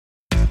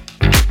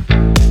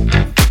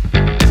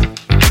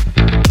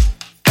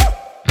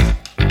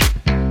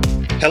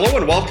Hello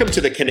and welcome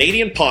to the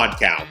Canadian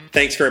Podcow.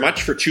 Thanks very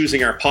much for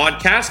choosing our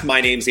podcast.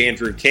 My name's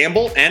Andrew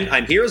Campbell, and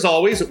I'm here as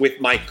always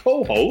with my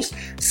co-host,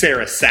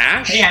 Sarah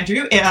Sache. Hey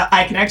Andrew,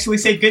 I can actually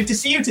say good to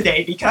see you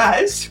today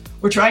because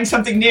we're trying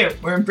something new.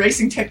 We're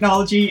embracing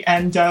technology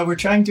and we're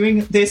trying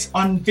doing this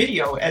on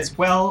video as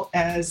well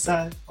as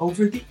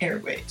over the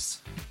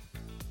airwaves.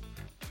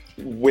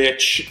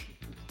 Which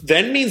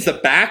then means the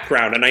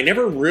background, and I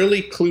never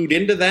really clued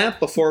into that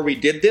before we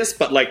did this,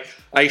 but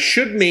I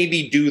should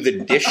maybe do the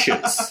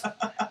dishes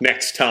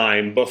next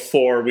time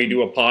before we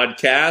do a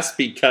podcast,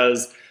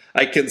 because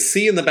I can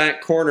see in the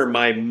back corner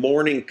my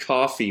morning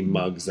coffee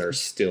mugs are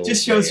still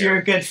Just shows there. You're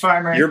a good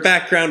farmer. Your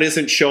background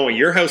isn't showing.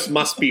 Your house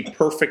must be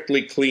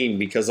perfectly clean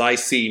because I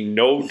see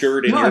no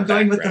dirt in your background. No,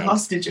 I'm going with the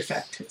hostage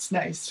effect. It's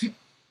nice.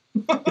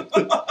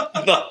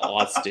 The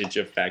hostage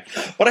effect.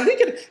 But I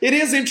think it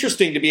is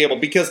interesting to be able,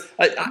 because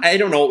I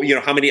don't know,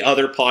 how many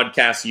other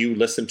podcasts you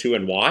listen to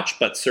and watch,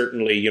 but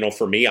certainly,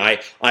 for me, I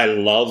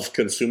love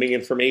consuming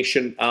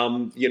information,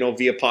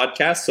 via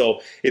podcasts. So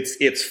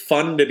it's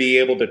fun to be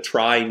able to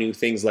try new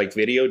things like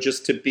video,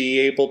 just to be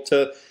able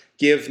to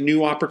give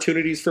new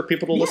opportunities for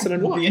people to listen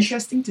and watch. It'll be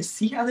interesting to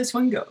see how this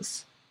one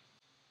goes.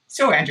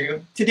 So,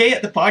 Andrew, today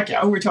at the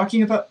Podcow,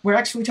 we're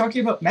actually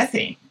talking about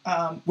methane,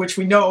 which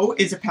we know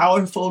is a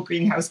powerful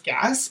greenhouse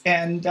gas,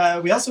 and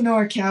we also know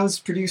our cows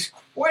produce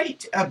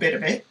quite a bit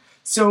of it.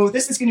 So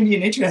this is going to be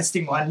an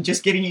interesting one,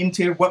 just getting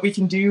into what we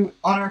can do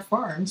on our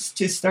farms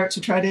to start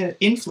to try to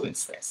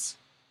influence this.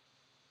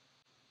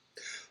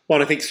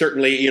 Well, I think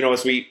certainly,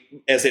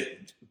 as it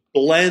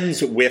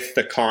blends with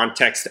the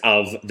context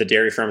of the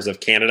Dairy Farmers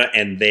of Canada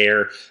and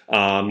their,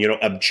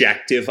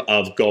 objective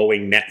of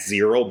going net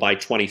zero by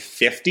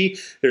 2050.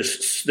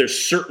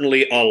 There's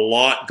certainly a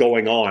lot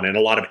going on and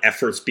a lot of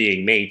efforts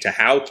being made to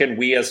how can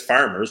we as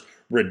farmers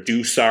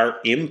reduce our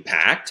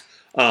impact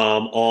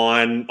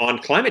on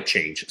climate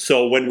change.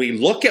 So when we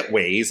look at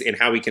ways in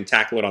how we can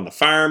tackle it on the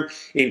farm,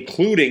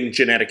 including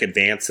genetic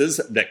advances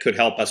that could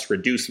help us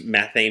reduce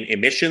methane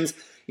emissions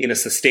in a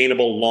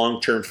sustainable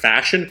long-term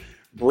fashion,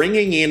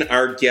 bringing in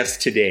our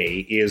guest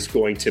today is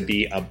going to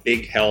be a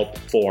big help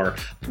for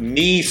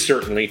me,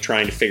 certainly,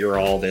 trying to figure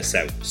all this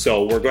out.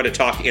 So we're going to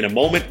talk in a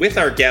moment with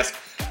our guest,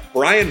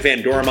 Brian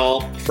Van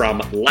Doormaal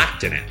from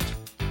Lactanet.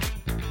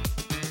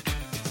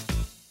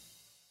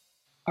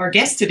 Our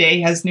guest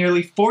today has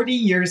nearly 40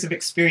 years of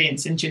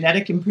experience in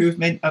genetic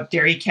improvement of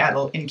dairy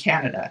cattle in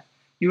Canada.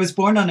 He was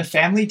born on a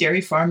family dairy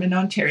farm in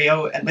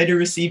Ontario and later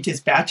received his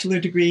bachelor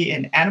degree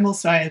in animal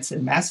science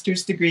and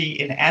master's degree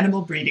in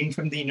animal breeding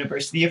from the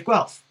University of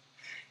Guelph.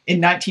 In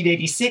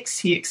 1986,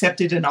 he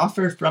accepted an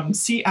offer from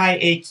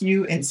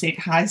CIAQ in St.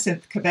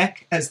 Hyacinthe,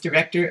 Quebec as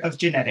director of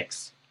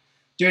genetics.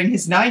 During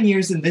his 9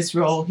 years in this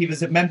role, he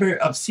was a member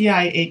of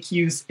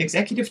CIAQ's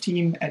executive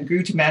team and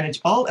grew to manage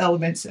all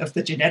elements of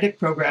the genetic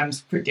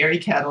programs for dairy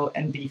cattle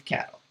and beef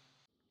cattle.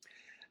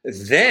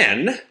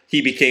 Then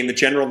he became the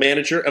general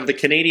manager of the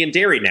Canadian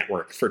Dairy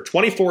Network for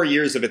 24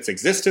 years of its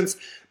existence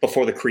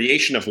before the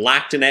creation of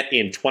Lactanet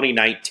in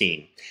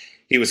 2019.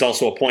 He was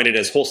also appointed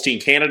as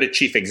Holstein Canada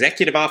Chief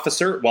Executive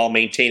Officer while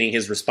maintaining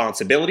his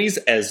responsibilities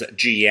as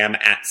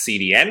GM at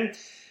CDN.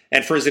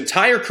 And for his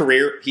entire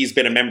career, he's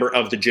been a member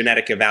of the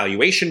Genetic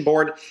Evaluation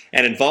Board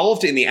and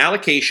involved in the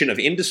allocation of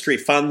industry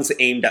funds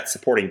aimed at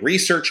supporting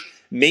research,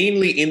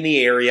 mainly in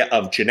the area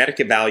of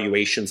genetic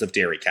evaluations of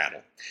dairy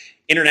cattle.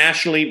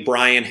 Internationally,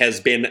 Brian has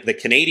been the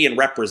Canadian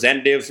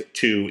representative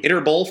to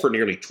Interbol for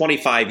nearly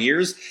 25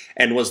 years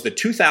and was the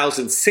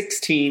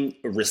 2016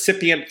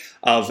 recipient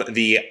of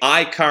the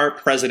ICAR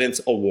President's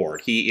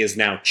Award. He is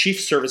now Chief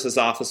Services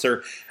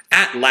Officer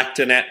at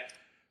Lactanet.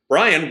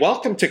 Brian,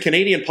 welcome to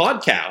Canadian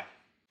Podcow.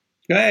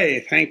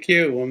 Hey, thank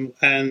you.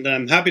 And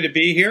I'm happy to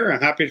be here. I'm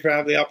happy to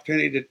have the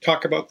opportunity to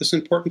talk about this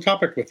important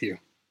topic with you.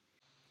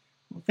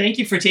 Well, thank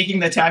you for taking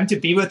the time to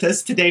be with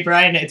us today,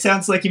 Brian. It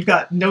sounds like you've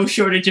got no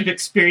shortage of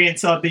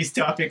experience on these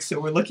topics,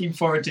 so we're looking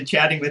forward to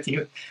chatting with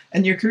you.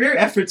 And your career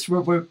efforts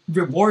were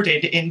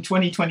rewarded in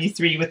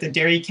 2023 with the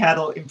Dairy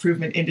Cattle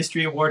Improvement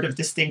Industry Award of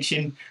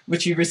Distinction,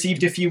 which you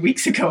received a few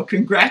weeks ago.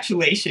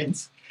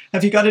 Congratulations.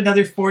 Have you got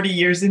another 40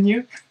 years in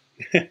you?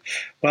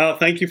 Well,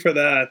 thank you for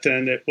that.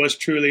 And it was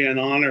truly an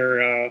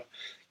honor,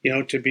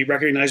 to be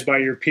recognized by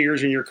your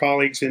peers and your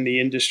colleagues in the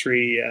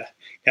industry.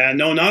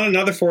 No, not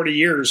another 40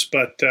 years,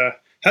 but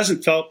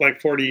hasn't felt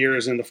like 40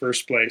 years in the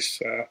first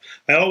place.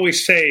 I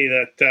always say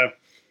that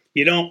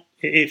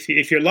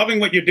if you're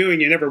loving what you're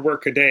doing, you never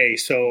work a day.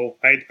 So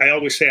I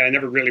always say I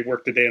never really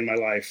worked a day in my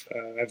life.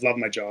 I've loved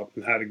my job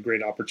and had a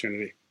great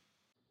opportunity.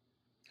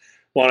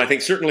 Well, and I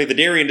think certainly the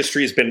dairy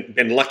industry has been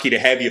lucky to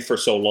have you for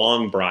so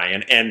long,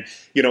 Brian. And,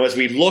 as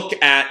we look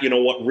at,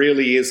 what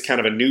really is kind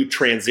of a new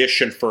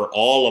transition for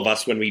all of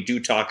us when we do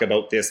talk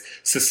about this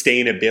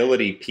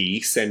sustainability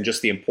piece and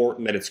just the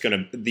importance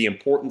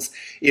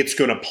it's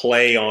going to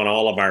play on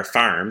all of our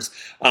farms.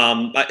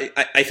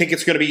 I think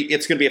it's going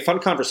to be a fun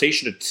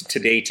conversation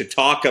today to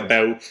talk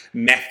about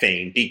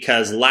methane,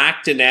 because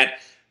Lactanet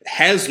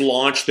has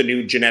launched the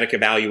new genetic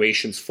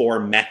evaluations for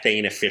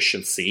methane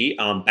efficiency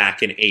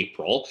back in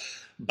April.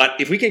 But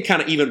if we can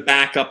kind of even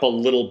back up a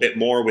little bit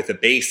more with the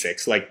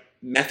basics, like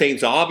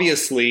methane's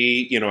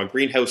obviously, a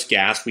greenhouse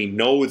gas. We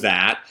know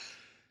that.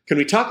 Can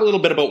we talk a little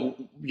bit about,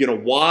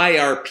 why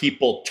are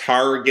people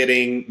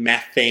targeting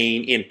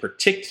methane in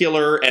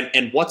particular,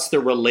 and what's the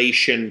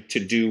relation to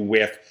do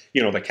with,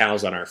 the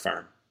cows on our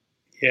farm?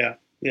 Yeah,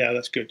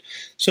 that's good.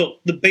 So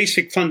the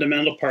basic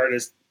fundamental part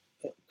is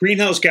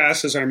greenhouse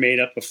gases are made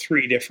up of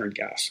three different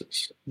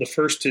gases. The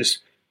first is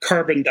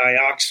carbon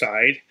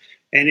dioxide.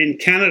 And in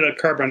Canada,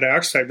 carbon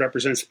dioxide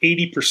represents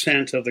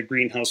 80% of the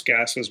greenhouse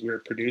gases we're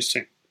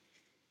producing.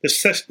 The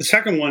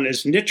second one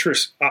is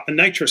nitrous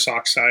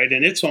oxide,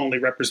 and it's only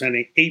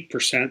representing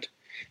 8%.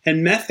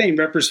 And methane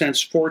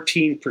represents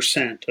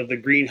 14% of the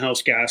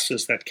greenhouse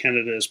gases that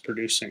Canada is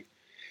producing.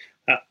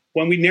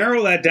 When we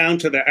narrow that down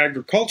to the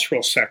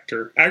agricultural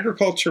sector,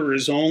 agriculture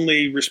is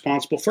only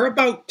responsible for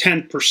about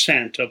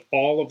 10% of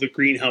all of the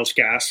greenhouse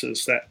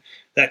gases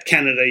that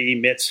Canada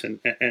emits and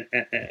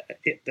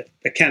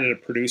that Canada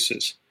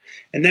produces.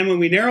 And then when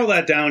we narrow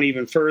that down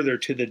even further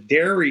to the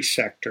dairy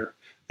sector,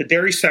 the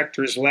dairy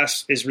sector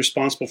is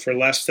responsible for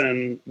less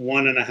than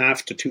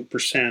 1.5% to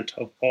 2%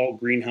 of all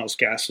greenhouse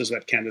gases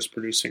that Canada is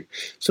producing.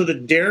 So the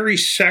dairy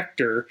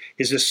sector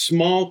is a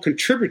small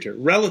contributor,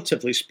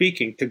 relatively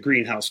speaking, to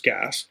greenhouse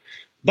gas.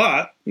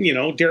 But,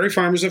 Dairy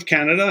Farmers of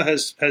Canada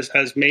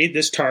has made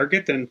this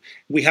target, and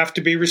we have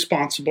to be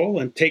responsible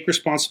and take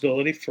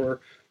responsibility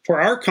for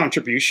our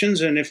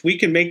contributions. And if we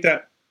can make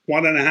that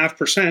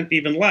 1.5%,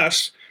 even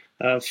less,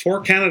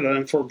 for Canada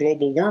and for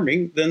global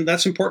warming, then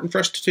that's important for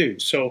us to do.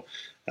 So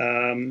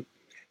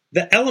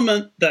the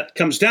element that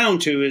comes down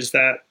to is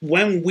that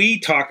when we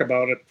talk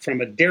about it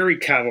from a dairy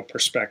cattle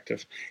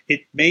perspective,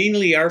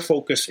 mainly our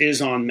focus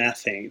is on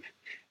methane.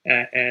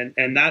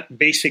 And that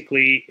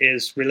basically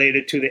is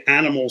related to the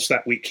animals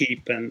that we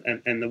keep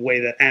and the way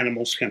that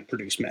animals can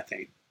produce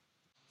methane.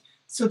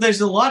 So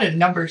there's a lot of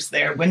numbers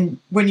there. When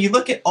you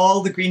look at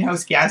all the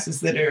greenhouse gases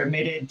that are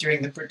emitted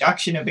during the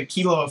production of a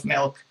kilo of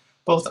milk,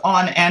 both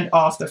on and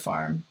off the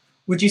farm,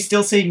 would you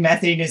still say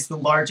methane is the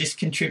largest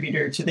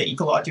contributor to the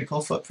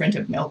ecological footprint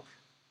of milk?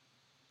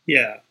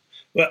 Yeah.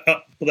 Well,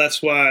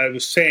 that's why I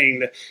was saying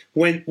that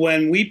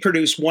when we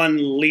produce 1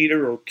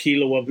 liter or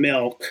kilo of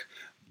milk,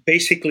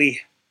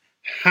 basically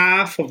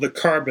half of the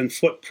carbon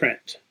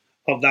footprint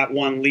of that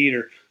 1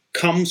 liter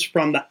comes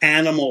from the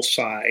animal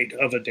side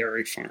of a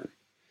dairy farm.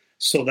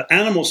 So the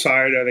animal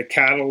side are the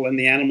cattle and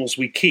the animals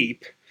we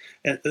keep.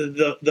 And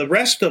the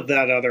rest of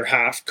that other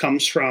half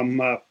comes from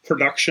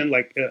production,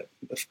 like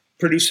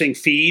producing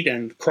feed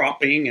and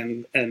cropping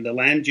and the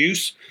land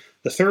use.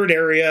 The third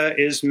area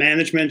is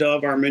management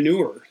of our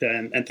manure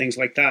and things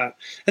like that.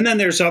 And then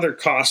there's other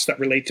costs that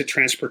relate to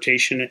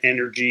transportation and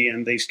energy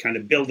and these kind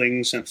of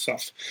buildings and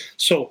stuff.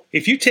 So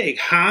if you take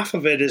half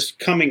of it is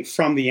coming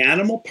from the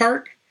animal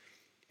part,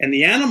 and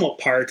the animal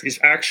part is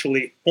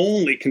actually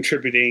only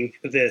contributing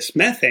this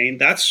methane,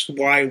 that's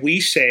why we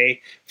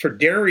say for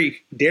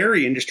dairy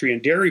industry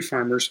and dairy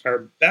farmers, our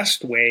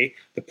best way,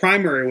 the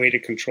primary way to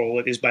control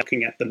it is by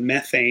looking at the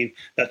methane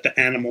that the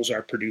animals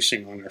are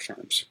producing on our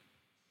farms.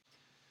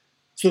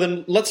 So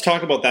then let's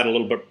talk about that a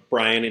little bit,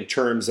 Brian, in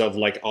terms of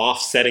like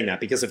offsetting that,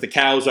 because if the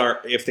cows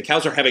are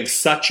having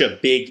such a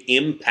big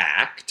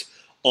impact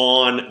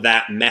on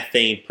that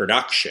methane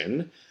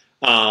production,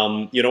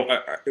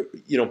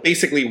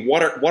 basically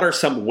what are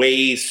some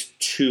ways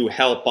to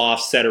help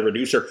offset or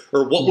reduce, or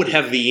what would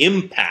have the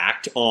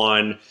impact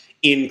on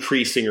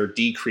increasing or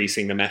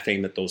decreasing the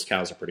methane that those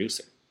cows are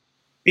producing?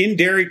 In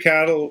dairy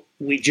cattle,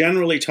 we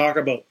generally talk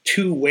about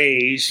 2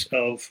 ways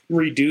of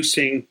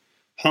reducing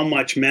how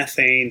much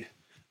methane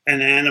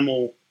an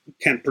animal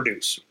can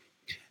produce.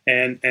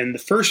 And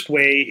the first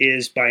way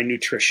is by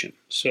nutrition.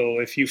 So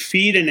if you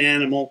feed an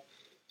animal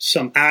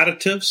some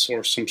additives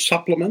or some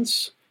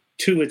supplements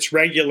to its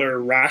regular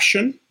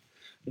ration,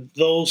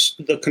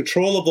 the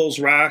control of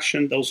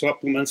those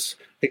supplements,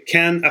 it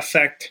can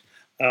affect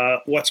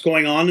what's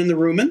going on in the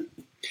rumen,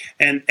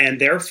 and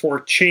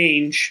therefore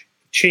change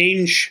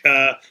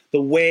the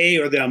way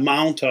or the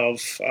amount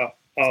of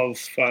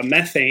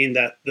methane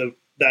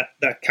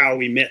that cow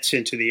emits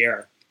into the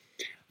air.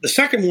 The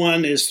second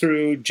one is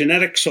through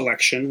genetic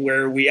selection,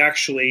 where we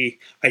actually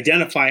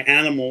identify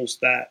animals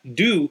that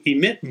do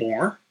emit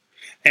more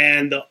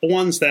and the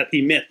ones that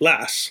emit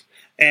less,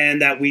 and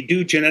that we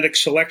do genetic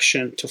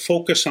selection to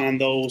focus on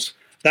those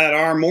that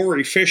are more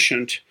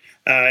efficient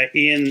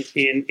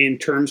in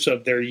terms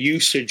of their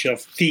usage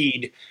of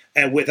feed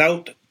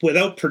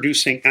without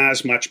producing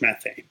as much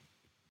methane.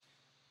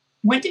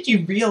 When did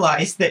you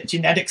realize that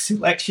genetic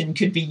selection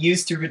could be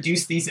used to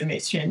reduce these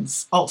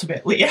emissions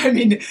ultimately? I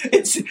mean,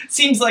 it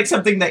seems like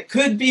something that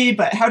could be,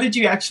 but how did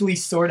you actually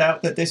sort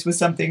out that this was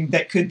something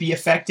that could be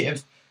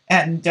effective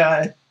and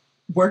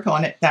work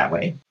on it that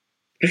way?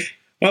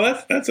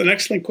 Well, that's an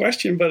excellent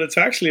question, but it's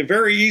actually a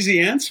very easy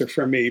answer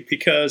for me,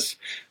 because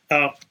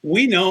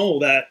we know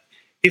that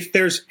if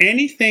there's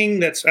anything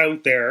that's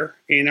out there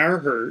in our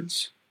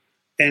herds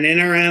and in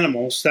our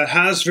animals that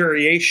has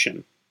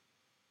variation,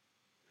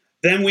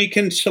 then we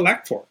can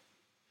select for it.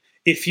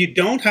 If you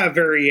don't have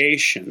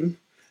variation,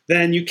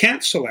 then you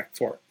can't select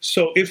for it.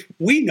 So if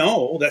we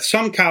know that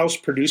some cows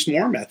produce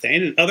more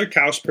methane and other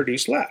cows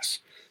produce less,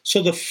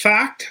 so the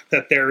fact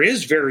that there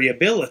is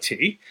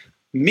variability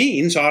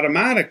means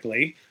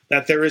automatically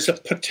that there is a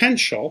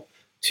potential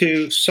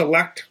to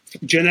select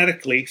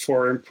genetically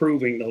for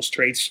improving those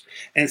traits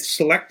and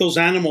select those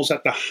animals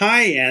at the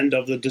high end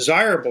of the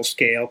desirable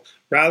scale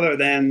rather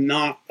than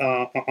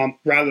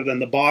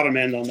the bottom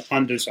end on the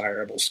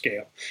undesirable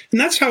scale.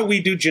 And that's how we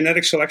do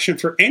genetic selection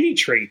for any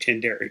trait in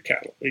dairy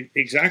cattle.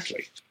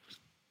 Exactly.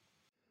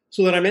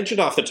 So then I mentioned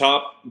off the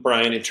top,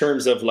 Brian, in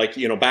terms of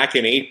back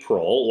in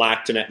April,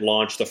 Lactanet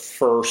launched the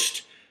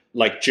first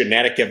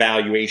genetic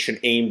evaluation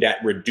aimed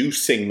at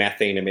reducing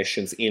methane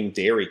emissions in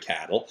dairy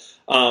cattle.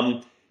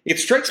 It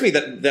strikes me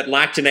that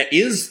Lactanet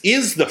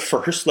is the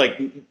first.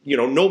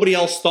 Nobody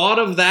else thought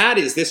of that.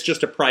 Is this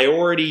just a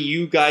priority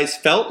you guys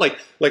felt?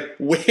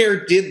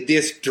 Where did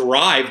this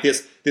drive,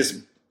 this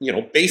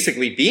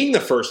basically being the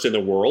first in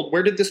the world,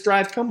 where did this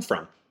drive come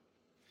from?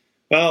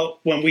 Well,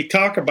 when we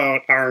talk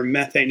about our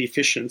methane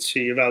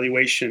efficiency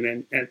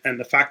evaluation and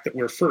the fact that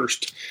we're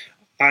first,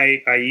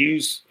 I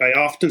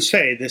often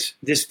say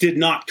this did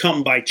not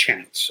come by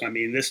chance. I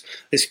mean,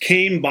 this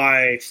came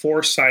by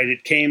foresight,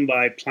 it came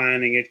by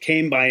planning, it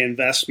came by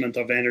investment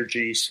of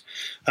energies.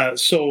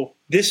 So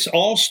this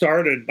all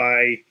started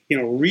by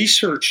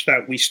research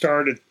that we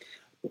started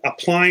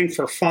applying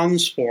for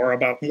funds for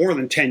about more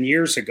than 10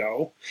 years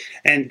ago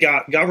and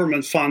got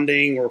government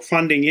funding or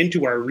funding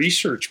into our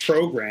research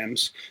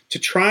programs to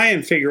try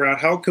and figure out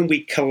how can we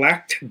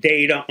collect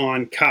data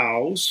on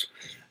cows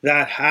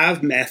that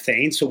have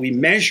methane. So we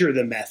measure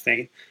the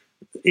methane.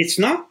 It's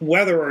not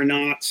whether or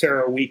not,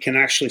 Sarah, we can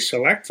actually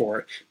select for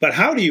it, but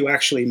how do you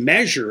actually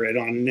measure it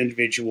on an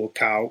individual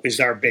cow is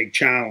our big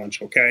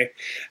challenge, okay?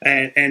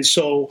 And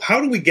so how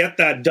do we get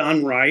that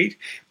done right?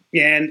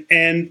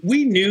 And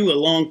we knew a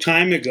long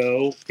time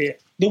ago,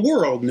 the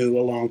world knew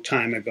a long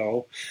time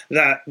ago,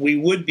 that we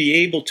would be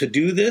able to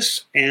do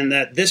this and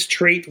that this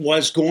trait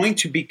was going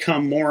to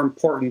become more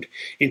important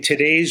in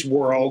today's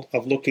world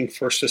of looking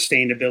for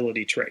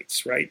sustainability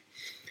traits, right?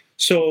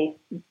 So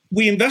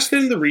we invested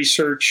in the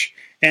research,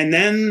 and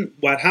then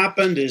what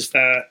happened is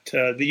that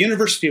the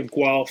University of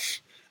Guelph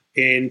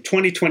in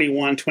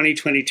 2021,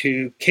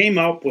 2022 came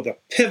up with a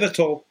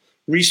pivotal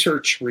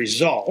research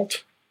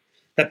result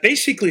that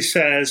basically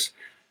says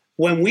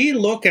when we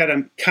look at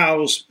a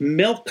cow's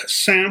milk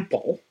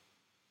sample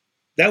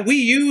that we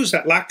use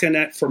at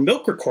Lactanet for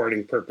milk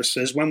recording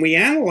purposes, when we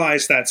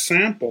analyze that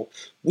sample,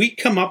 we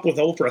come up with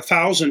over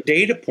 1,000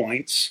 data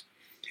points.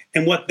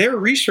 And what their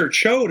research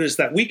showed is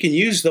that we can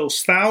use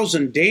those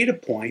 1,000 data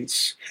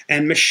points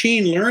and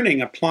machine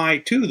learning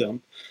applied to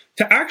them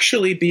to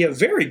actually be a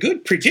very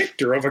good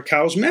predictor of a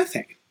cow's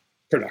methane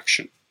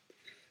production.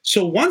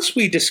 So once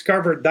we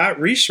discovered that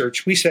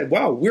research, we said,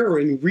 wow, we're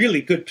in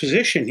really good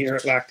position here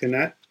at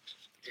Lactanet.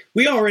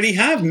 We already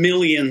have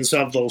millions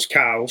of those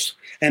cows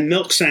and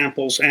milk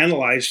samples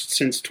analyzed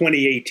since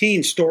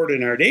 2018 stored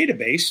in our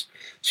database.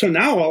 So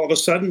now all of a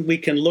sudden we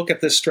can look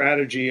at this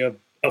strategy of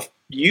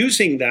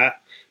using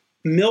that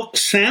milk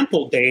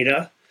sample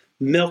data,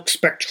 milk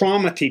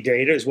spectrometry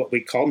data is what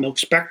we call milk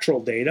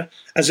spectral data,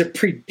 as a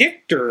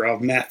predictor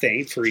of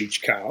methane for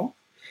each cow.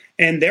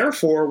 And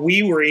therefore,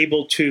 we were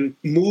able to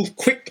move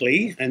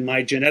quickly, and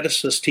my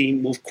geneticist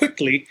team moved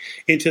quickly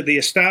into the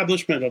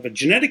establishment of a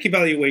genetic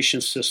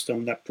evaluation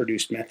system that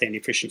produced methane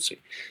efficiency.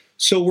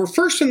 So we're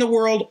first in the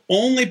world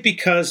only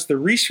because the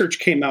research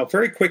came out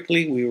very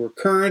quickly. We were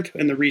current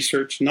in the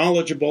research,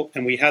 knowledgeable,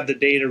 and we had the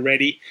data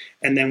ready,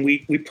 and then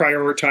we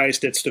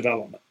prioritized its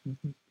development.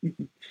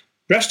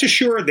 Rest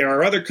assured, there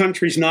are other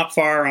countries not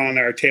far on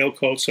our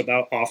tailcoats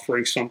about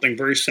offering something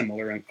very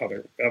similar in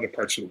other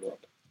parts of the world.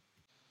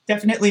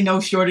 Definitely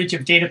no shortage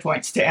of data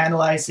points to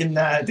analyze in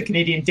the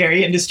Canadian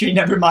dairy industry,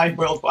 never mind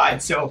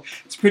worldwide. So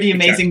it's pretty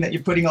amazing that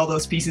you're putting all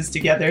those pieces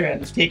together and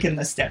have taken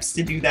the steps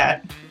to do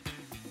that.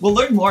 We'll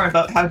learn more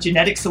about how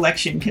genetic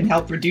selection can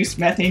help reduce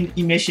methane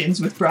emissions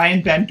with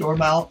Brian Van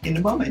Doormaal in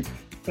a moment.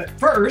 But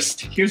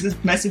first, here's a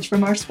message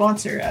from our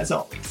sponsor, as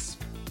always.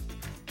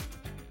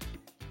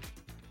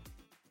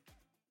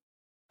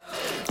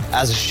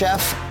 As a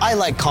chef, I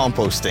like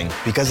composting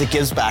because it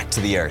gives back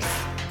to the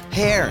earth.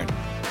 Hey Aaron,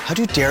 how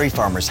do dairy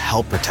farmers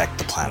help protect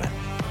the planet?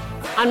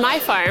 On my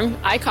farm,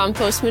 I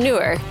compost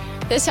manure.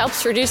 This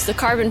helps reduce the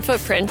carbon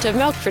footprint of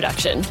milk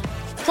production.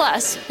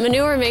 Plus,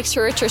 manure makes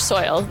for richer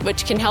soil,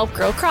 which can help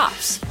grow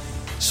crops.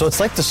 So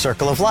it's like the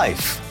circle of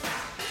life.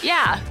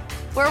 Yeah,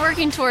 we're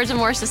working towards a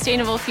more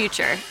sustainable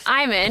future.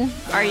 I'm in.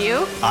 Are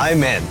you?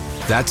 I'm in.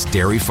 That's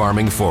Dairy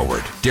Farming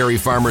Forward. Dairy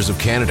Farmers of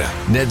Canada.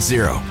 Net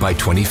zero by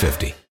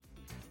 2050.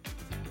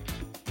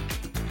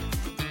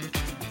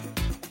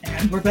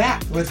 And we're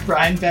back with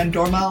Brian Van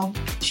Doormaal,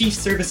 Chief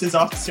Services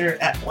Officer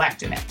at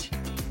Lactanet.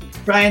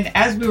 Brian,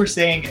 as we were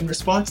saying, in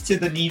response to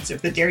the needs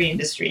of the dairy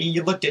industry,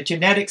 you looked at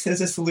genetics as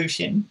a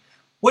solution.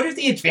 What are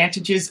the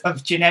advantages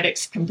of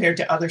genetics compared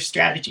to other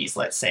strategies,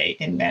 let's say,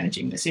 in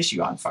managing this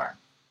issue on farm?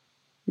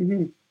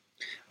 Mm-hmm.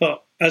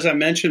 Well, as I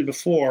mentioned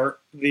before,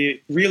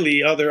 the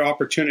really other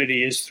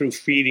opportunity is through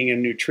feeding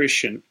and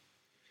nutrition.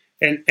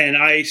 And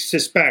I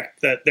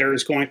suspect that there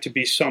is going to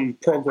be some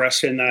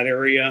progress in that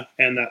area,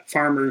 and that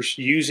farmers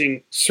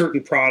using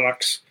certain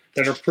products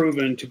that are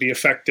proven to be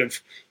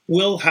effective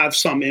will have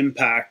some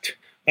impact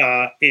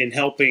in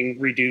helping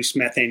reduce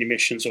methane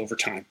emissions over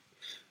time.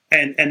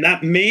 And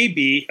that may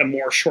be a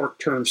more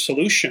short-term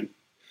solution.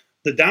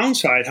 The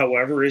downside,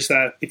 however, is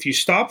that if you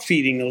stop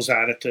feeding those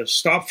additives,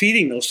 stop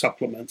feeding those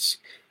supplements,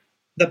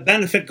 the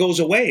benefit goes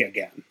away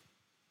again.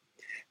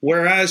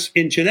 Whereas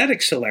in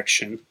genetic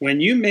selection, when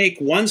you make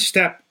one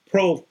step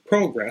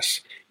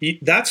progress,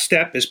 that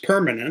step is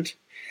permanent,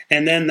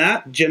 and then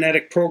that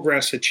genetic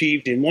progress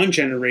achieved in one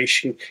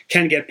generation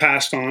can get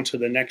passed on to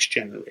the next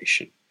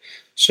generation.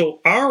 So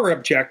our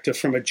objective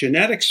from a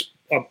genetics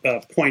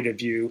point of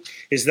view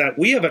is that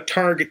we have a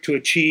target to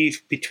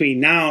achieve between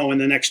now and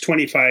the next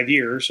 25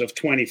 years of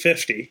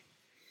 2050.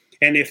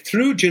 And if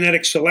through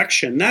genetic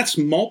selection, that's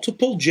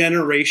multiple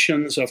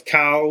generations of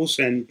cows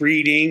and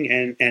breeding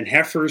and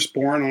heifers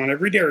born on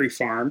every dairy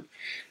farm,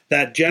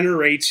 that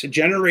generates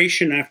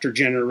generation after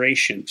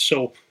generation.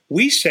 So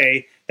we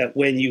say that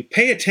when you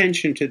pay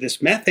attention to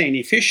this methane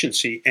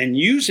efficiency and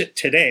use it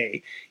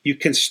today, you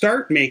can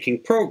start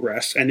making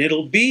progress, and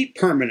it'll be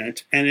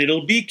permanent and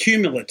it'll be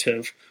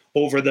cumulative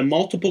over the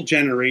multiple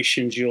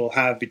generations you'll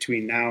have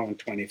between now and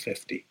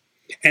 2050.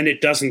 And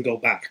it doesn't go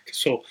back.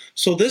 So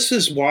this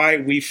is why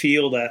we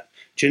feel that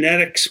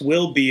genetics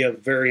will be a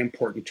very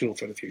important tool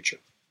for the future.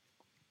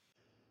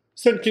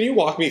 So can you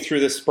walk me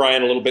through this,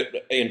 Brian, a little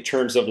bit in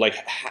terms of like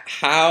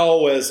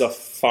how as a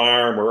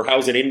farm or how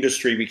as an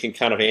industry we can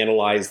kind of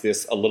analyze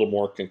this a little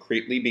more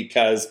concretely?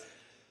 Because,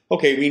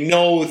 okay, we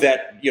know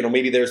that, you know,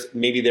 maybe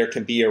there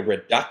can be a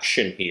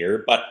reduction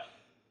here, but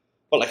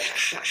like,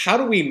 how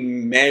do we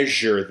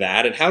measure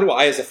that? And how do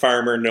I as a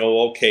farmer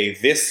know, okay,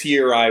 this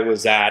year I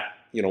was at,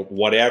 you know,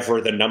 whatever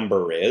the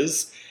number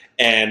is,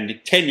 and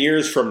 10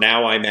 years from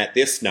now I'm at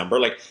this number?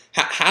 Like,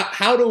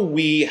 how do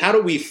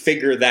we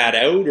figure that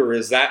out? Or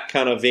is that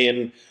kind of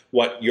in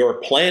what your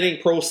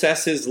planning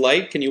process is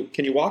like? Can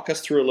you walk us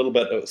through a little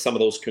bit of some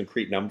of those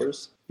concrete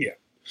numbers? Yeah.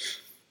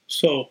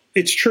 So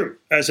it's true.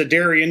 As a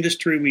dairy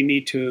industry, we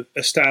need to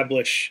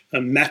establish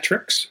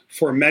metrics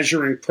for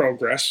measuring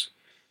progress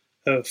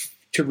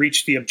to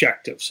reach the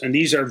objectives. And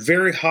these are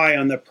very high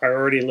on the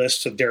priority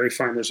lists of Dairy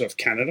Farmers of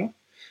Canada.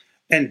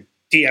 And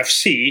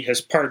DFC has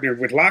partnered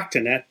with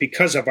Lactanet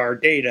because of our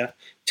data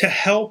to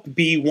help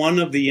be one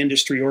of the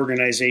industry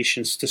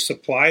organizations to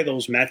supply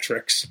those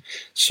metrics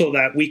so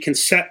that we can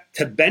set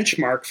to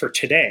benchmark for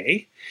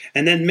today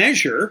and then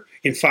measure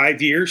in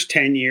 5 years,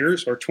 10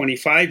 years, or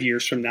 25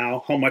 years from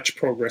now, how much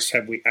progress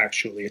have we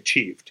actually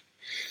achieved.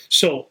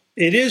 So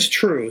it is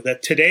true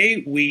that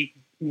today we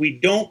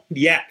don't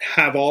yet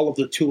have all of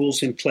the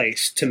tools in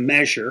place to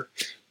measure,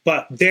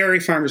 but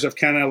Dairy Farmers of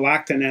Canada,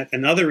 Lactanet,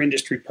 and other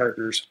industry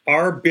partners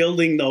are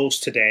building those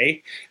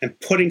today and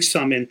putting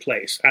some in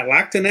place. At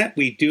Lactanet,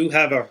 we do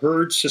have a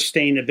herd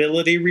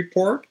sustainability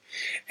report,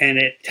 and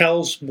it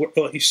tells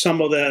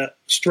some of the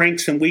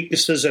strengths and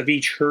weaknesses of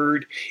each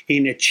herd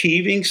in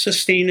achieving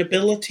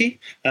sustainability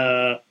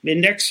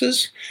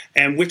indexes,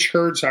 and which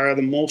herds are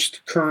the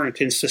most current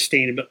in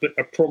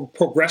sustainability,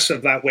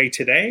 progressive that way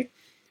today.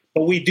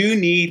 But we do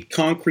need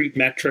concrete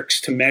metrics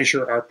to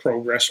measure our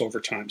progress over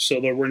time so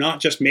that we're not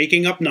just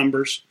making up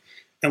numbers.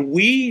 And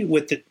we,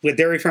 with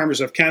Dairy Farmers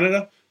of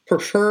Canada,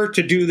 prefer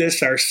to do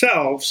this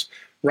ourselves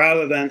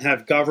rather than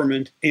have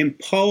government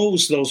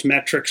impose those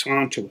metrics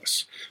onto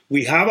us.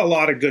 We have a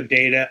lot of good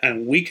data,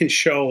 and we can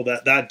show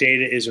that that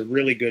data is a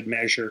really good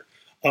measure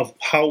of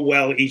how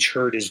well each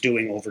herd is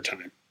doing over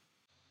time.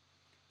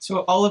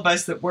 So all of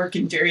us that work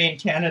in dairy in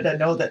Canada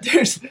know that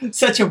there's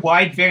such a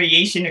wide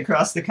variation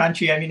across the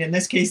country. I mean, in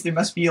this case, there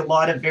must be a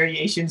lot of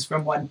variations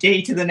from one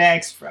day to the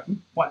next,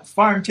 from one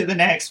farm to the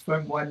next,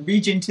 from one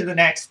region to the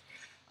next.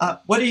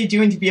 What are you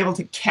doing to be able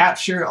to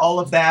capture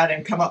all of that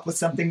and come up with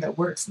something that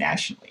works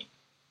nationally?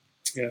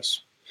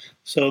 Yes.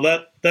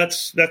 So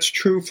that's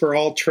true for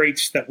all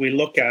traits that we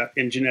look at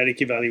in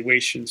genetic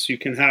evaluations. You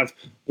can have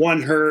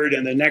one herd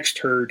and the next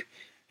herd,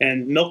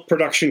 and milk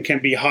production can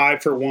be high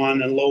for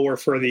one and lower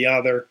for the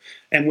other.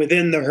 And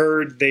within the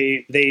herd,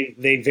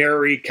 they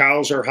vary.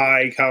 Cows are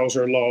high, cows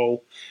are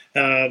low.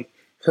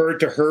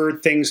 Herd to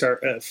herd, things are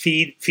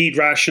feed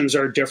rations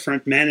are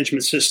different,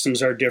 management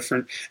systems are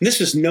different. And this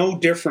is no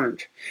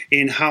different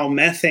in how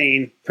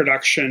methane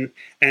production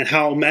and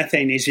how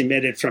methane is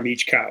emitted from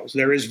each cow.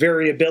 There is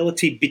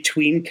variability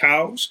between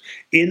cows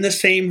in the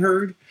same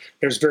herd.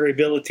 There's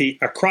variability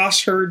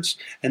across herds,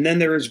 and then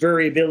there is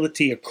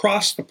variability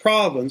across the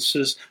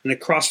provinces and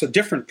across the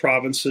different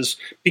provinces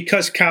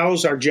because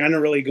cows are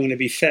generally going to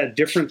be fed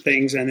different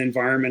things and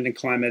environment and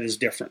climate is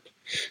different.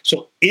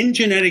 So in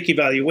genetic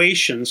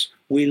evaluations,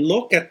 we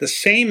look at the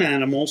same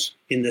animals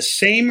in the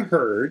same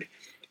herd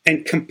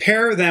and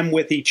compare them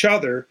with each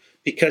other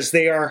because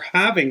they are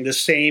having the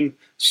same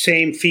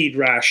feed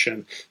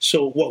ration.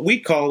 So what we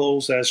call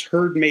those as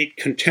herd mate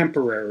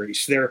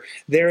contemporaries.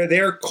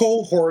 They're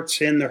cohorts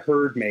in the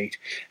herd mate.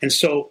 And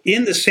so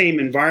in the same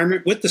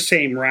environment with the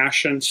same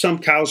ration, some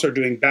cows are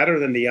doing better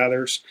than the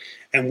others.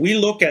 And we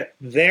look at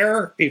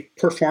their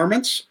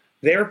performance,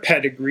 their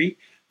pedigree,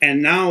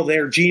 and now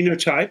their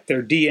genotype,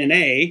 their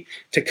DNA,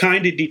 to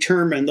kind of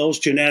determine those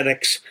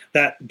genetics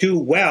that do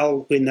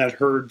well in that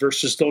herd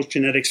versus those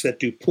genetics that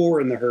do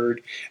poor in the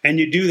herd. And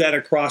you do that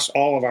across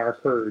all of our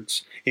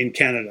herds in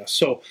Canada.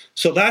 So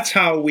that's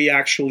how we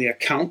actually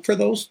account for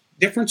those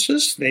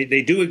differences.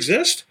 They do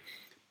exist,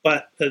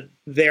 but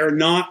they're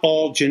not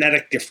all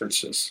genetic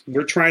differences.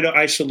 We're trying to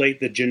isolate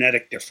the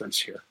genetic difference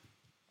here.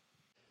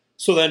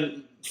 So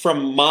then,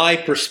 from my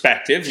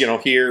perspective,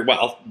 here,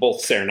 well,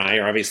 both Sarah and I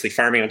are obviously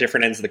farming on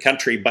different ends of the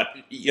country, but,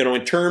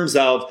 in terms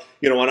of,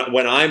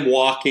 when I'm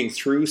walking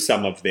through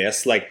some of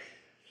this, like,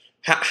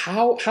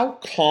 how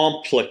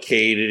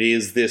complicated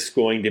is this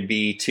going to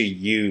be to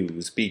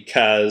use?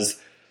 Because,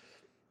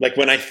 like,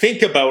 when I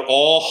think about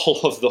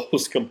all of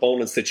those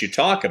components that you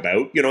talk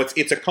about,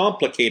 it's a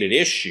complicated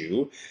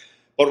issue.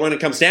 But when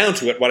it comes down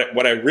to it,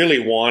 what I really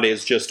want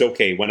is just,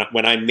 okay,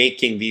 when I'm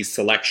making these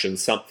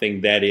selections, something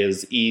that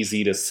is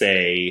easy to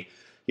say,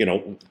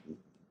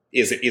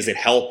 is it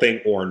helping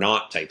or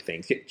not type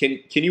thing.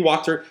 Can you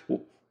walk through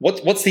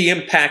what's the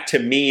impact to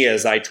me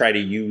as I try to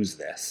use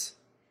this?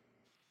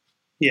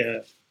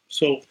 Yeah,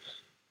 so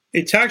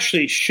it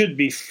actually should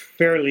be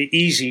fairly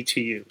easy to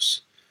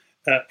use.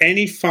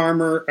 Any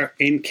farmer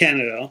in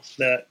Canada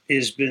that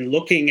has been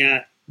looking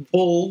at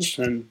bulls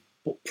and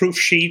proof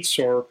sheets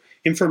or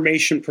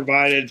information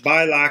provided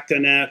by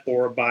Lactanet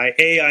or by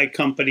AI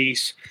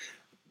companies,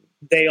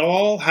 they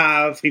all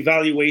have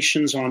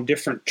evaluations on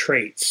different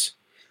traits.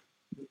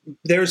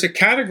 There's a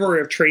category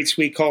of traits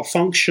we call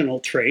functional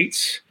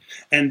traits,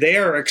 and they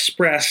are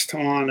expressed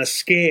on a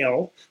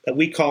scale that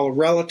we call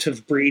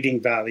relative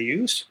breeding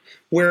values,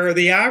 where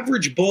the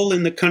average bull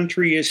in the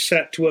country is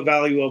set to a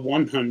value of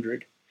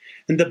 100,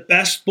 and the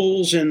best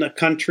bulls in the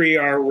country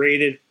are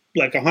rated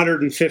like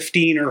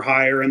 115 or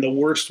higher, and the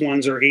worst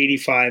ones are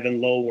 85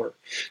 and lower.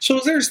 So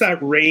there's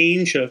that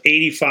range of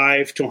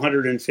 85 to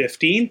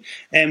 115,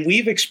 and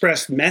we've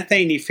expressed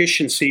methane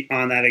efficiency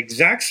on that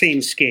exact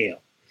same scale.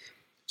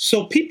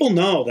 So people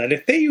know that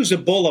if they use a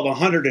bull of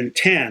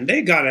 110,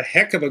 they got a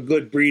heck of a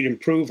good breed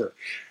improver.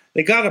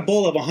 They got a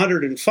bull of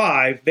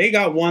 105, they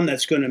got one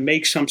that's going to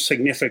make some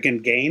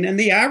significant gain, and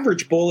the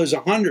average bull is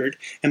 100,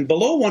 and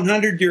below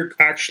 100, you're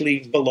actually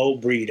below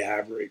breed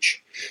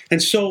average.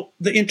 And so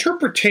the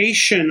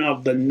interpretation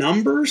of the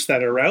numbers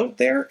that are out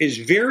there is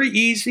very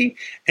easy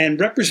and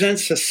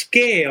represents a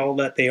scale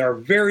that they are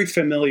very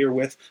familiar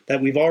with,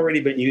 that we've already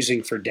been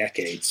using for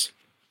decades.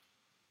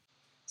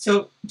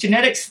 So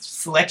genetic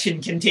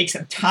selection can take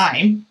some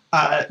time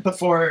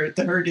before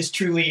the herd is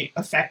truly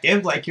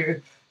effective, like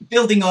you're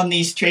building on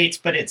these traits,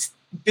 but it's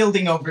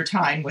building over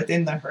time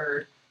within the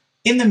herd.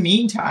 In the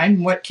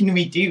meantime, what can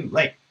we do?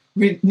 Like,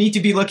 we need to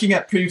be looking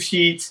at proof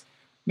sheets.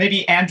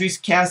 Maybe Andrew's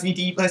cows need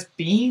to eat less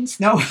beans?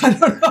 No, I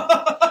don't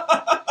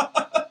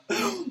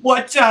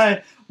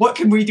know. What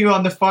can we do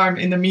on the farm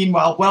in the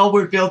meanwhile while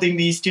we're building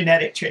these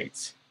genetic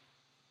traits?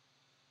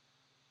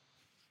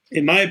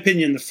 In my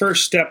opinion, the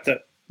first step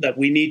that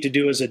we need to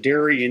do as a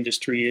dairy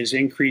industry is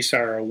increase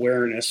our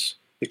awareness,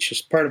 which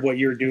is part of what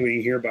you're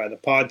doing here by the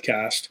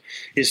podcast,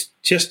 is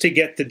just to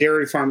get the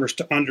dairy farmers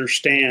to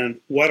understand,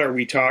 what are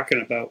we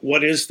talking about?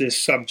 What is this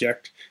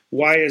subject?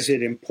 Why is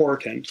it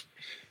important?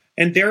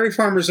 And Dairy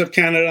Farmers of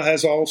Canada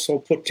has also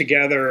put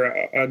together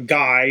a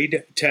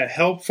guide to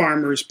help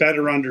farmers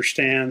better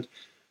understand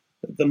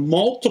the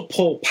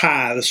multiple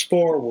paths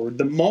forward,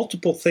 the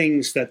multiple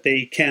things that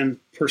they can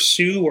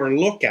pursue or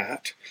look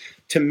at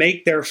to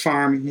make their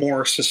farm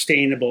more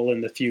sustainable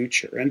in the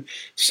future. And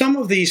some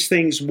of these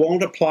things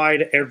won't apply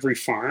to every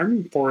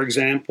farm. For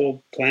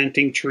example,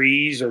 planting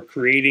trees or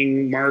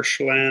creating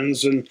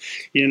marshlands and,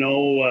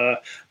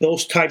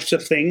 those types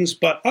of things.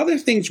 But other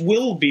things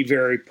will be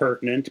very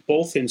pertinent,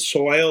 both in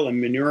soil and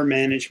manure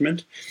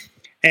management,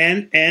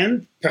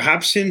 and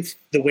perhaps in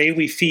the way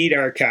we feed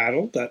our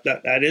cattle.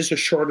 That is a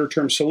shorter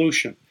term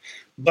solution.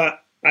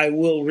 But I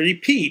will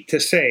repeat to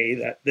say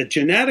that the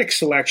genetic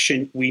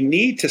selection, we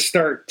need to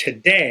start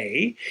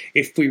today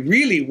if we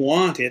really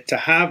want it to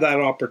have that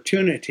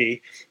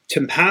opportunity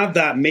to have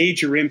that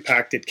major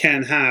impact it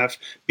can have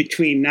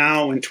between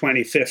now and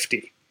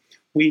 2050.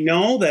 We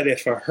know that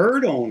if a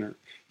herd owner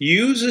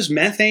uses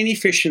methane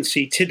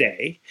efficiency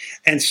today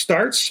and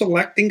starts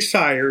selecting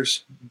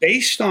sires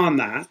based on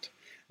that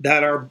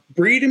are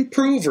breed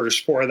improvers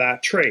for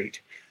that trait,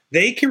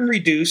 they can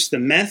reduce the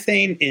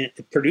methane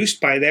produced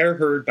by their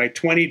herd by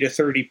 20 to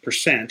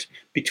 30%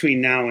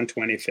 between now and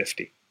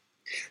 2050.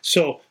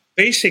 So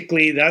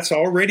basically, that's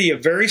already a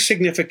very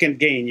significant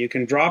gain. You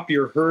can drop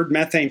your herd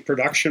methane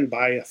production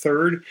by a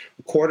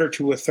quarter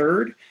to a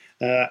third.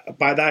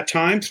 By that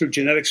time, through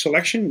genetic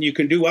selection, you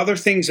can do other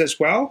things as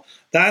well.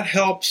 That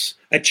helps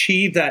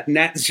achieve that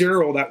net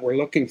zero that we're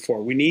looking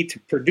for. We need to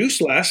produce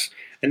less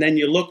and then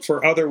you look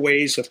for other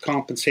ways of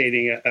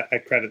compensating a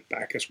credit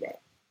back as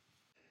well.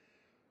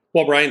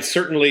 Well, Brian,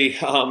 certainly,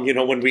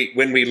 when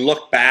we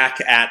look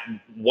back at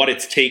what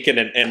it's taken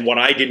and what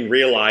I didn't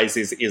realize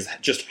is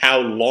just how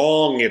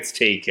long it's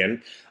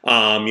taken,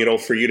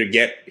 for you to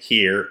get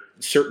here.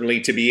 Certainly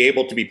to be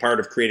able to be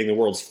part of creating the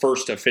world's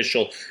first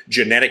official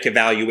genetic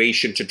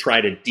evaluation to try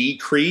to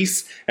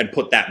decrease and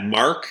put that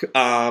mark,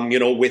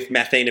 with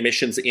methane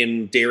emissions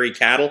in dairy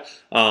cattle,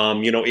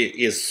 it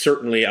is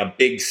certainly a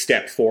big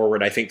step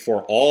forward, I think,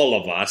 for all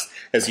of us,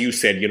 as you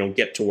said,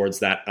 get towards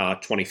that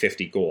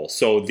 2050 goal.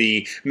 So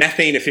the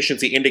methane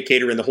efficiency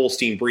indicator in the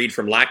Holstein breed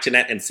from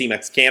Lactanet and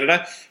Semex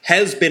Canada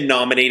has been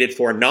nominated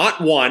for not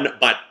one,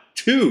 but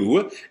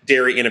 2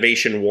 Dairy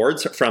Innovation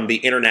Awards from the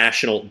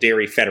International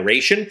Dairy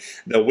Federation.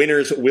 The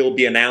winners will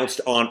be announced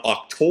on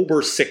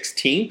October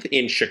 16th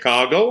in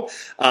Chicago.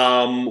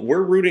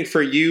 We're rooting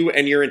for you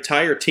and your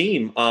entire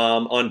team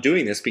on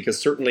doing this, because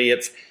certainly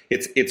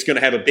it's going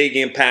to have a big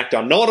impact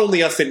on not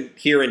only us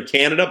here in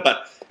Canada,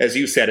 but as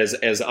you said,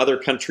 as other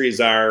countries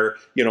are,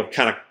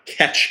 kind of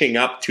catching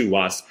up to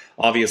us,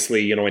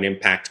 obviously, an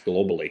impact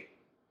globally.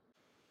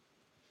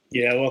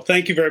 Yeah, well,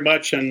 thank you very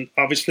much. And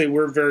obviously,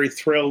 we're very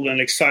thrilled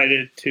and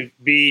excited to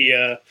be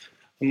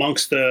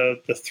amongst the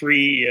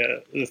three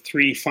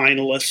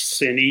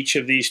finalists in each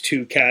of these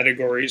 2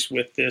 categories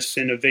with this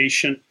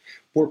innovation.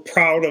 We're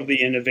proud of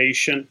the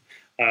innovation.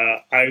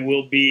 I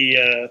will be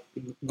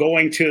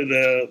going to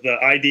the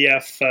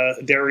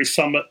IDF Dairy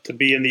Summit to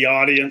be in the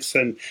audience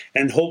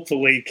and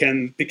hopefully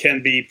can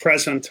be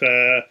present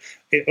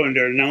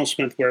under an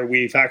announcement where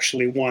we've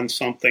actually won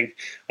something.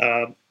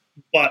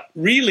 But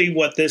really,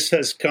 what this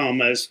has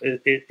come as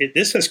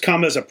this has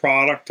come as a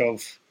product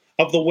of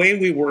the way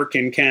we work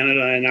in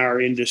Canada and our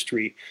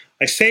industry.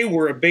 I say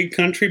we're a big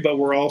country, but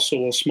we're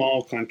also a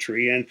small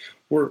country, and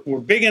we're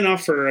big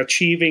enough for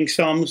achieving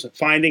sums,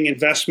 finding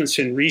investments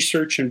in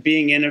research and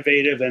being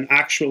innovative and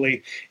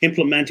actually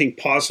implementing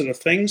positive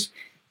things.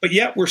 But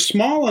yet we're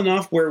small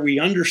enough where we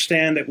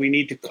understand that we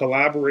need to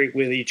collaborate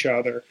with each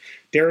other.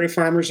 Dairy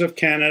Farmers of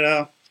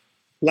Canada,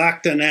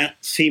 Lactanet,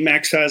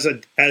 Semex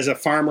as a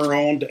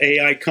farmer-owned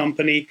AI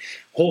company,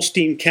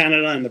 Holstein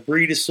Canada, and the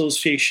breed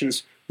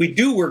associations. We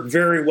do work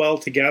very well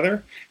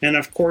together, and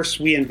of course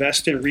we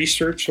invest in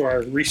research, so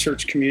our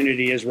research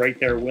community is right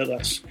there with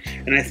us.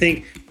 And I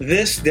think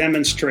this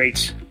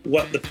demonstrates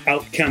what the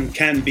outcome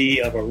can be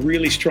of a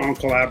really strong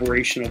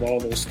collaboration of all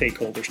those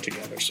stakeholders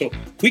together. So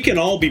we can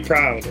all be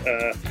proud.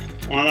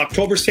 On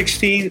October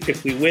 16th,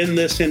 if we win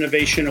this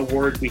Innovation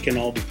Award, we can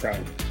all be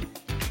proud.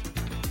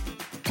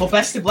 Well,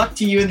 best of luck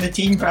to you and the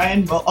team,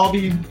 Brian. We'll all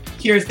be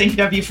here thinking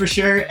of you for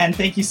sure, and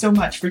thank you so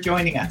much for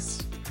joining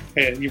us.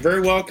 Hey, you're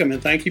very welcome,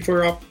 and thank you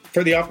for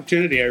the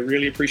opportunity. I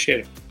really appreciate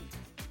it.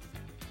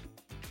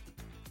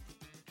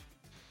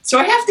 So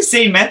I have to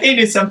say, methane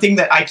is something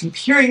that I keep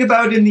hearing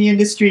about in the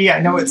industry.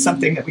 I know it's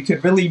something that we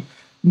could really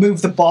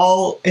move the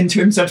ball in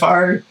terms of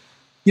our,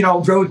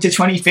 road to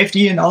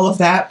 2050 and all of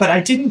that, but I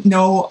didn't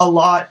know a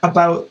lot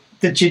about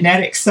the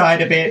genetic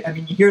side of it. I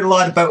mean, you hear a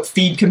lot about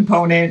feed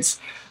components.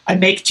 I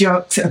make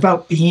jokes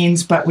about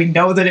beans, but we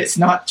know that it's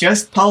not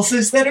just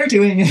pulses that are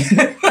doing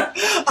it.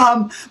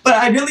 But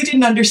I really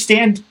didn't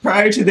understand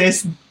prior to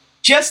this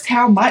just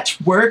how much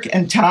work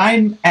and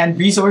time and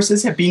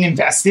resources have been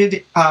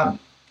invested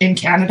in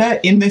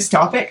Canada in this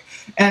topic,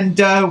 and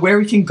where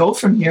we can go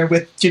from here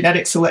with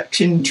genetic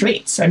selection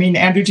traits. I mean,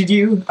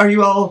 Andrew, are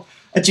you all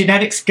a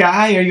genetics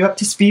guy? Are you up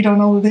to speed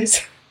on all of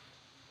this?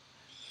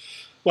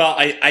 Well,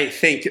 I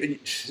think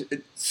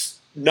it's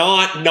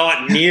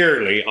not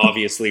nearly,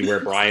 obviously, where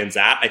Brian's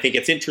at. I think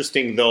it's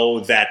interesting, though,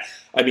 that,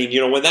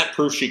 when that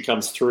proof sheet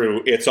comes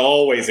through, it's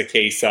always a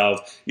case of,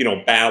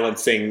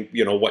 balancing,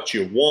 what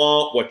you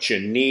want, what you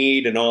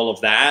need, and all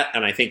of that.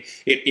 And I think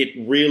it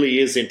really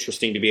is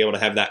interesting to be able to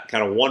have that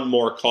kind of one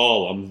more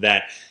column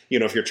that,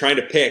 if you're trying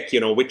to pick,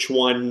 which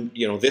one,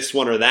 this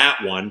one or that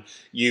one,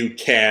 you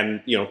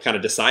can, kind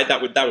of decide.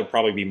 That would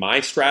probably be my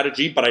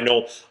strategy. But I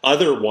know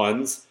other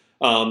ones,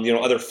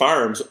 other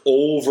farms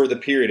over the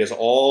period, as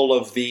all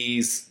of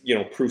these,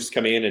 proofs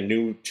come in and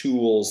new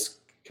tools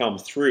come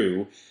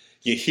through,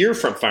 you hear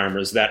from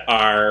farmers that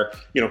are,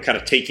 kind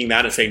of taking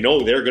that and saying,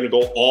 no, they're going to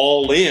go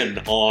all in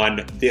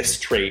on this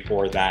trait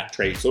or that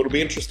trait. So it'll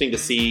be interesting to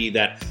see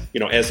that,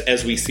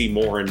 as we see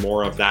more and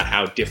more of that,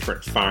 how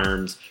different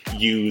farms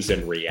use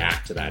and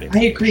react to that.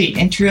 I agree.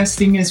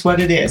 Interesting is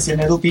what it is.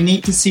 And it'll be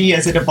neat to see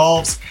as it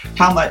evolves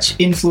how much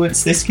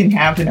influence this can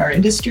have in our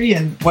industry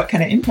and what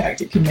kind of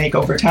impact it can make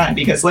over time.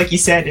 Because like you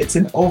said, it's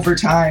an over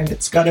time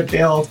that's got to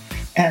build,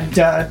 and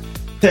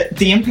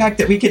the impact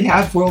that we could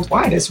have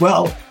worldwide as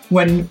well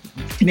when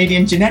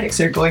Canadian genetics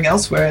are going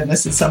elsewhere. And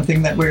this is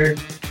something that we're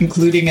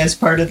including as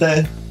part of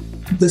the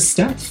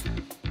stuff.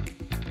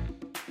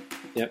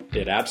 Yep,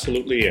 it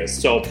absolutely is.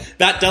 So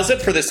that does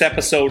it for this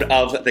episode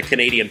of the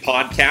Canadian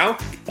Podcow.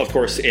 Of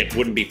course, it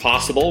wouldn't be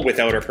possible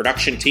without our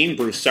production team,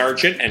 Bruce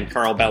Sargent and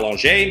Carl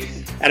Belanger.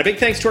 And a big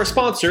thanks to our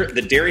sponsor,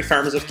 the Dairy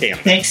Farmers of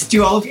Canada. Thanks to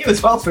all of you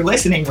as well for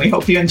listening. We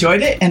hope you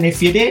enjoyed it. And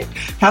if you did,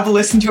 have a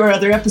listen to our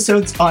other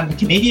episodes on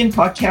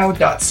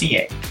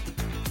CanadianPodcow.ca.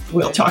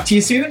 We'll talk to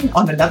you soon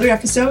on another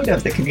episode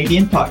of the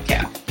Canadian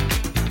Podcow.